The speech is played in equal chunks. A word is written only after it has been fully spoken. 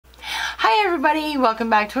Hi everybody,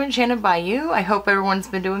 welcome back to Enchanted by You. I hope everyone's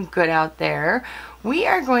been doing good out there. We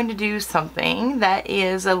are going to do something that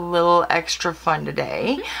is a little extra fun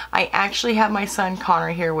today. I actually have my son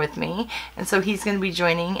Connor here with me, and so he's going to be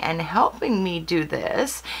joining and helping me do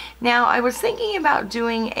this. Now, I was thinking about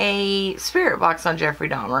doing a spirit box on Jeffrey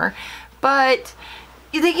Dahmer, but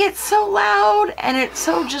they get so loud and it's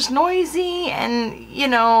so just noisy, and you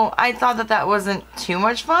know, I thought that that wasn't too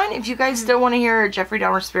much fun. If you guys still want to hear a Jeffrey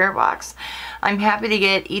Dahmer spirit box, I'm happy to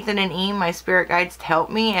get Ethan and E, my spirit guides, to help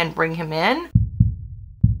me and bring him in.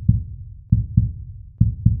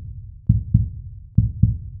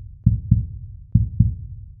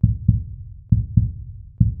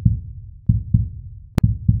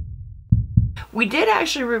 We did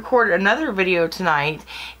actually record another video tonight,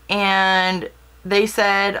 and they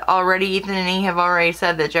said already, Ethan and E have already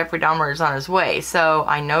said that Jeffrey Dahmer is on his way, so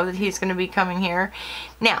I know that he's going to be coming here.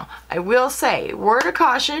 Now, I will say, word of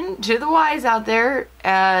caution to the wise out there,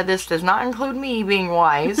 this does not include me being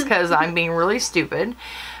wise, because I'm being really stupid.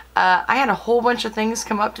 I had a whole bunch of things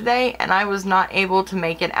come up today, and I was not able to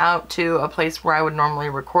make it out to a place where I would normally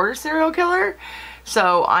record a serial killer.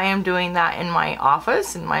 So I am doing that in my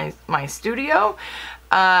office, in my studio.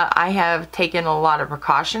 I have taken a lot of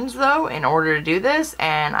precautions though in order to do this,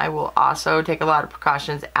 and I will also take a lot of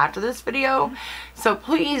precautions after this video. So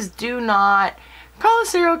please do not call a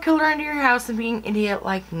serial killer into your house and be an idiot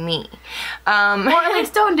like me. Or at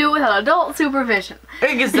least don't do it without adult supervision.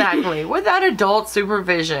 Exactly, without adult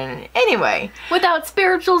supervision. Anyway. Without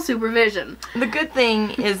spiritual supervision. The good thing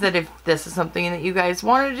is that if this is something that you guys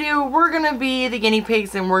want to do, we're going to be the guinea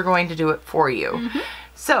pigs and we're going to do it for you.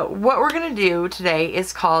 So what we're going to do today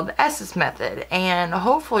is called the Estes method, and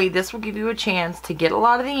hopefully this will give you a chance to get a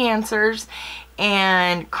lot of the answers.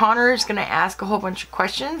 And Connor is going to ask a whole bunch of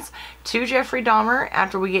questions to Jeffrey Dahmer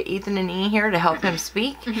after we get Ethan and E here to help him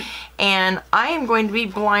speak. And I am going to be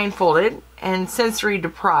blindfolded and sensory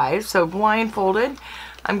deprived, so blindfolded.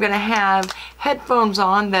 I'm going to have headphones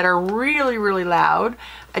on that are really, really loud,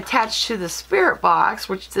 attached to the spirit box,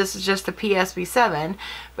 which this is just a PSB7,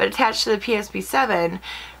 but attached to the PSB7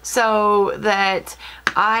 so that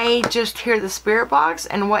I just hear the spirit box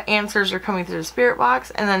and what answers are coming through the spirit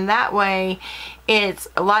box, and then that way it's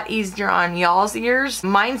a lot easier on y'all's ears.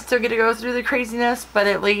 Mine still get to go through the craziness, but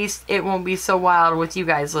at least it won't be so wild with you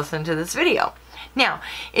guys listening to this video. Now,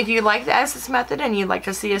 if you like the Estes method and you'd like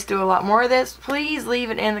to see us do a lot more of this, please leave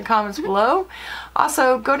it in the comments below.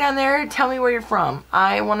 Also, go down there and tell me where you're from.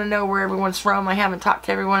 I want to know where everyone's from. I haven't talked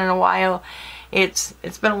to everyone in a while. It's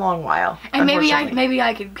been a long while. And maybe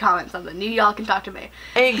I could comment something. Y'all can talk to me.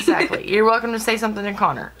 Exactly. You're welcome to say something to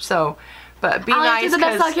Connor. So, but be nice. I'll answer the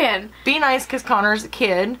best I can. Be nice because Connor's a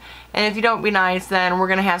kid. And if you don't be nice, then we're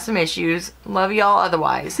going to have some issues. Love y'all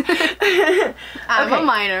otherwise. I'm a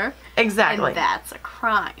minor. Exactly. And that's a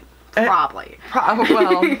crime. Probably. Well,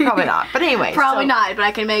 probably not. But anyway. Probably not, but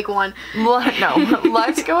I can make one. No.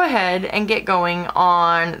 Let's go ahead and get going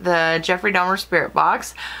on the Jeffrey Dahmer spirit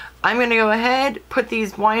box. I'm going to go ahead, put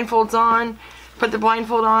these blindfolds on, put the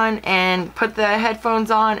blindfold on, and put the headphones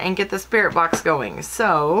on and get the spirit box going.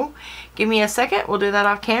 So, give me a second. We'll do that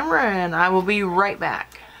off camera and I will be right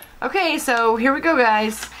back. Okay, so here we go,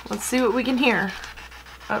 guys. Let's see what we can hear.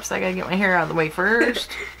 Oops, I gotta get my hair out of the way first.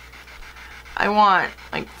 I want,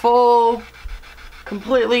 like, full,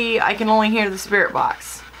 completely, I can only hear the spirit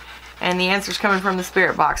box. And the answer's coming from the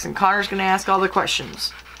spirit box, and Connor's gonna ask all the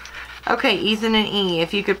questions. Okay, Ethan and E,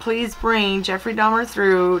 if you could please bring Jeffrey Dahmer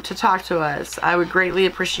through to talk to us, I would greatly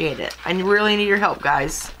appreciate it. I really need your help,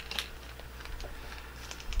 guys.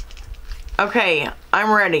 Okay,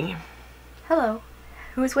 I'm ready. Hello.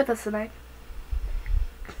 Who is with us tonight?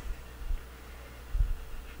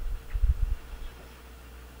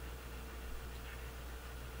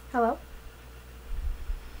 Hello?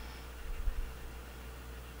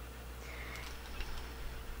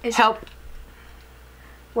 Help.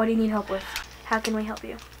 What do you need help with? How can we help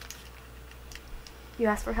you? You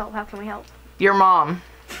asked for help. How can we help? Your mom.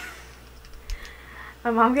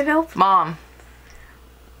 My mom can help? Mom.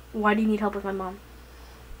 Why do you need help with my mom?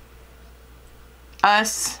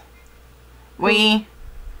 Us. We.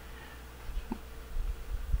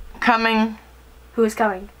 Coming. Who is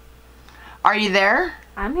coming? Are you there?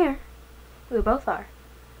 I'm here. We both are.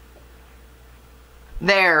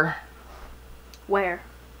 There. Where?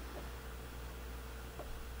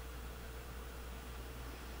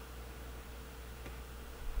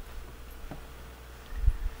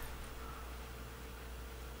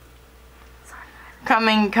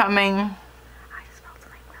 Coming. I just felt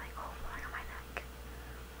something really cold blowing on my neck.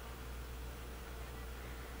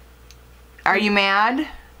 Are you mad?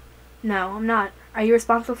 No, I'm not. Are you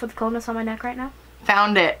responsible for the coldness on my neck right now?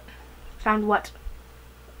 Found it. Found what?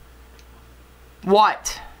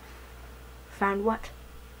 What? Found what?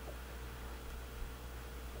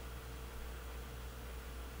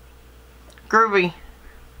 Groovy.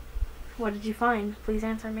 What did you find? Please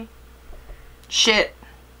answer me. Shit.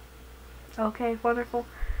 Okay, wonderful.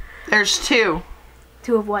 There's 2.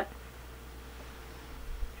 2 of what?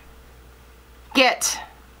 Get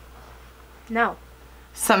No.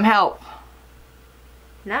 some help.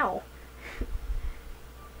 No.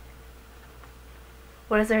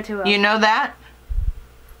 What is there 2 of? You know that?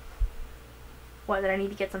 What, that I need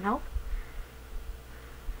to get some help?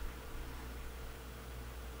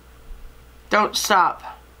 Don't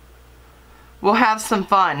stop. We'll have some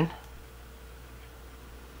fun.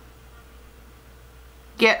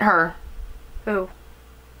 Get her. Who?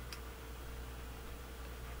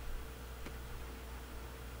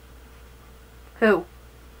 Who?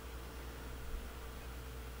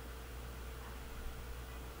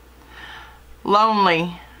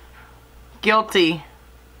 Lonely. Guilty.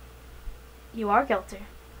 You are guilty.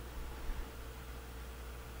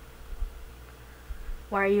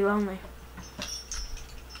 Why are you lonely?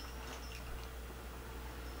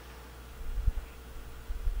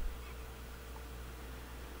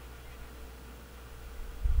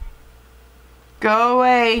 Go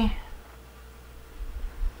away.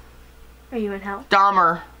 Are you in hell?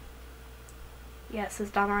 Dahmer. Yes, is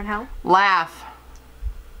Dahmer in hell? Laugh.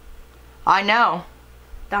 I know.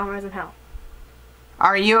 Dahmer is in hell.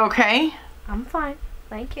 Are you okay? I'm fine.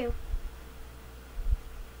 Thank you.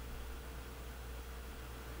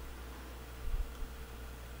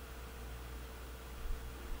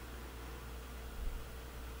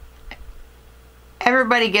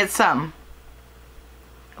 Everybody gets some.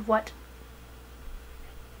 Of what?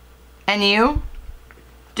 And you?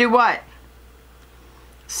 Do what?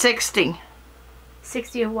 60.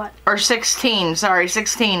 60 of what? Or 16. Sorry,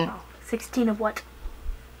 16. Oh, 16 of what?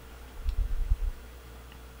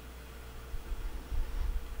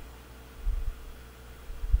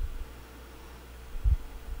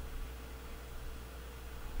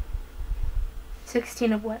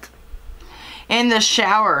 $16 of what? In the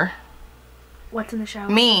shower. What's in the shower?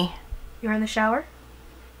 Me. You're in the shower?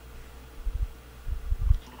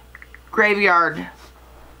 Graveyard.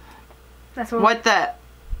 That's where What the?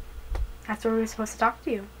 That's where we were supposed to talk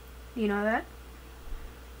to you. You know that?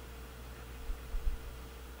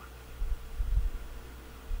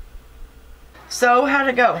 So, how'd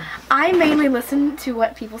it go? I mainly listened to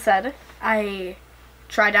what people said. I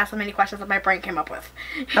tried to ask as many questions that my brain came up with.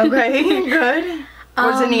 Okay, good.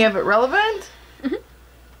 Was any of it relevant? Mhm.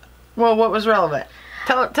 Well, what was relevant?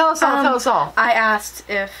 Tell us all, tell us all. I asked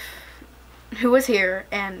who was here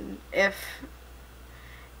and if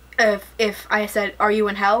I said, are you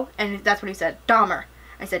in hell? And that's what he said, Dahmer.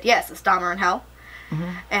 I said, yes, is Dahmer in hell? Mm-hmm.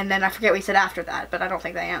 And then I forget what he said after that, but I don't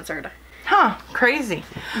think they answered. Huh, crazy.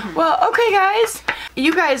 Well, okay guys,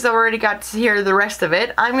 you guys already got to hear the rest of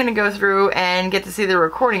it. I'm going to go through and get to see the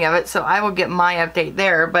recording of it, so I will get my update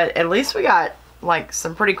there, but at least we got like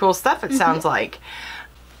some pretty cool stuff, it sounds like.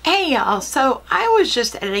 Hey y'all, so I was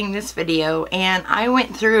just editing this video and I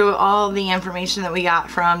went through all the information that we got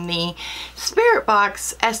from the Spirit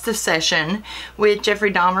Box Estes session with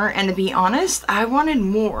Jeffrey Dahmer, and to be honest, I wanted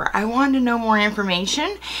more. I wanted to know more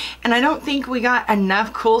information and I don't think we got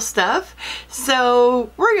enough cool stuff, so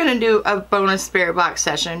we're gonna do a bonus Spirit Box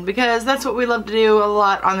session because that's what we love to do a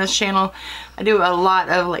lot on this channel. I do a lot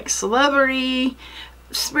of like celebrity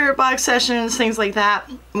Spirit Box sessions, things like that.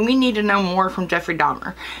 We need to know more from Jeffrey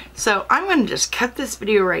Dahmer. So I'm going to just cut this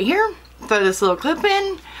video right here, throw this little clip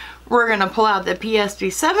in. We're going to pull out the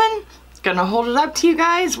PSP7, going to hold it up to you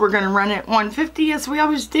guys. We're going to run it 150 as we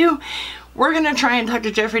always do. We're going to try and talk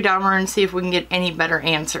to Jeffrey Dahmer and see if we can get any better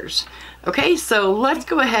answers. Okay, so let's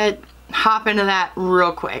go ahead, hop into that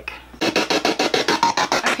real quick. Okay,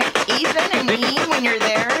 Ethan and me, when you're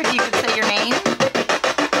there, if you could say your name.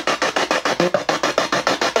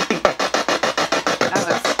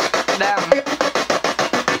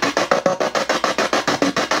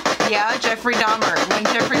 Yeah, Jeffrey Dahmer. When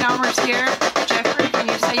Jeffrey Dahmer's here, Jeffrey, can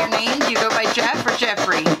you say your name? Do you go by Jeff or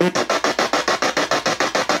Jeffrey?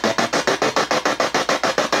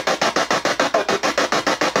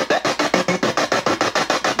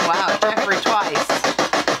 Wow, Jeffrey twice.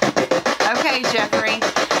 Okay, Jeffrey.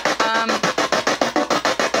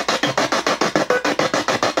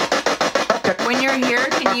 When you're here,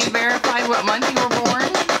 can you verify what month you were born?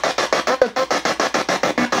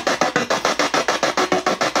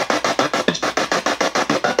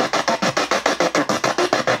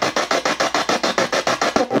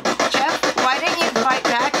 Jeff, why didn't you fight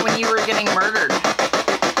back when you were getting murdered?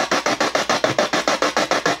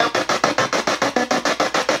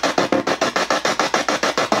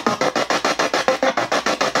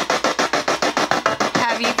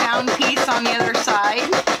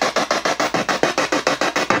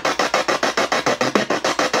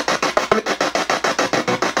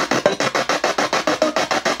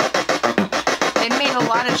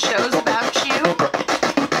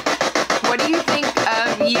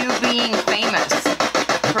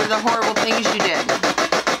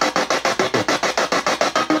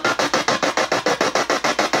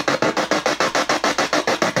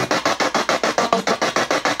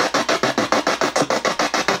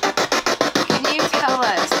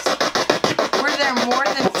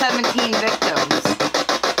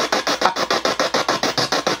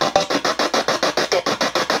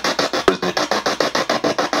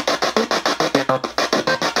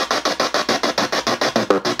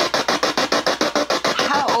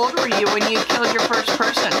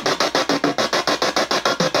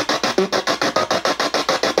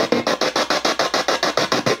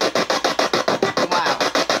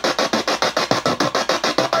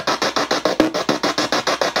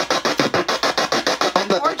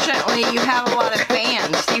 apparently you have a lot of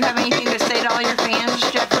fans. Do you have anything to say to all your fans,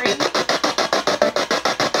 Jeffrey?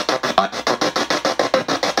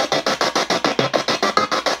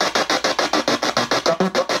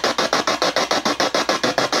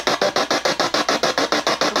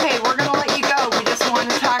 Okay, we're gonna let you go. We just want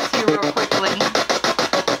to talk to you real quickly.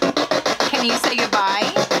 Can you say goodbye?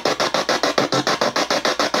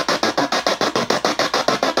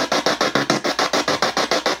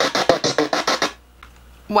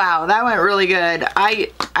 Wow, that went really good. I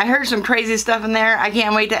heard some crazy stuff in there. I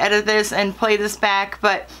can't wait to edit this and play this back.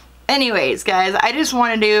 But anyways, guys, I just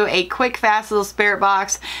want to do a quick, fast little spirit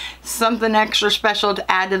box. Something extra special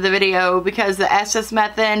to add to the video because the Estes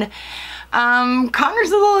method,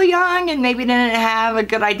 Connor's a little young and maybe didn't have a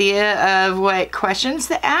good idea of what questions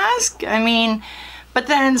to ask. I mean, but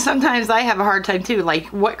then sometimes I have a hard time too. Like,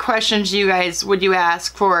 what questions would you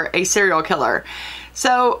ask for a serial killer?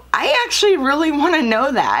 So I actually really want to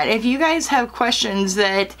know that. If you guys have questions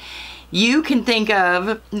that you can think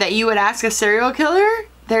of that you would ask a serial killer,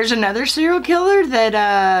 there's another serial killer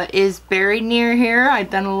that is buried near here. I've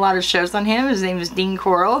done a lot of shows on him. His name is Dean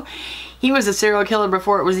Coral. He was a serial killer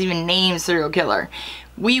before it was even named serial killer.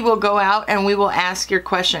 We will go out and we will ask your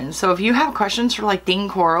questions. So if you have questions for like Dean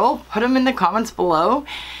Coral, put them in the comments below.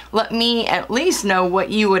 Let me at least know what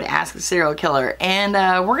you would ask a serial killer. And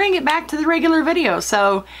we're going to get back to the regular video.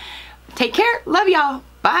 So take care. Love y'all.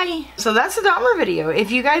 Bye. So that's the Dahmer video.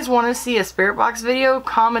 If you guys want to see a spirit box video,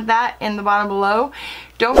 comment that in the bottom below.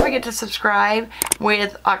 Don't forget to subscribe.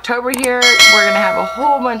 With October here, we're going to have a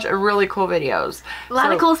whole bunch of really cool videos. A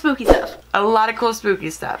lot of cool spooky stuff. A lot of cool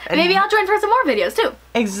spooky stuff. And maybe I'll join for some more videos too.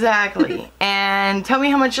 Exactly. And tell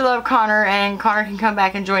me how much you love Connor, and Connor can come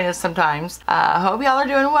back and join us sometimes. Hope y'all are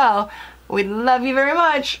doing well. We love you very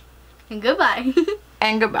much. And goodbye.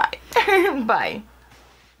 And goodbye. Bye.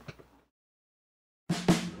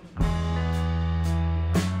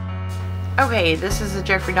 Okay, this is a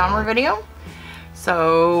Jeffrey Dahmer video.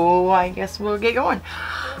 So I guess we'll get going.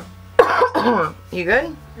 You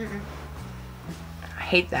good? I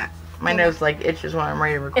hate that. My nose like itches when I'm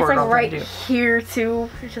ready to record. It's like right here too.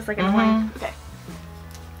 It's just like annoying. Okay.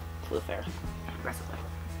 Flute there. Aggressively.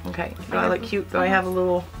 Okay. Do I look cute? Do I have a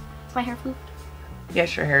little? Is my hair flute?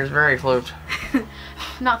 Yes, your hair is very flute.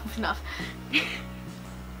 Not enough.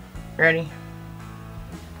 Ready?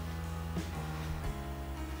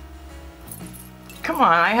 Come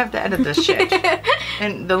on, I have to edit this shit.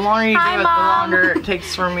 And the longer you do it, the longer it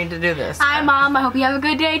takes for me to do this. Hi, Mom. I hope you have a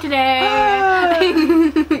good day today. I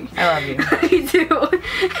love you. Me too.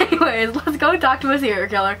 Anyways, let's go talk to a serial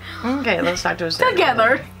killer. Okay, let's talk to a serial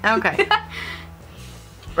Together. killer. Okay.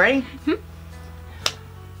 Ready?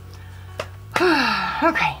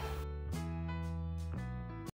 Okay.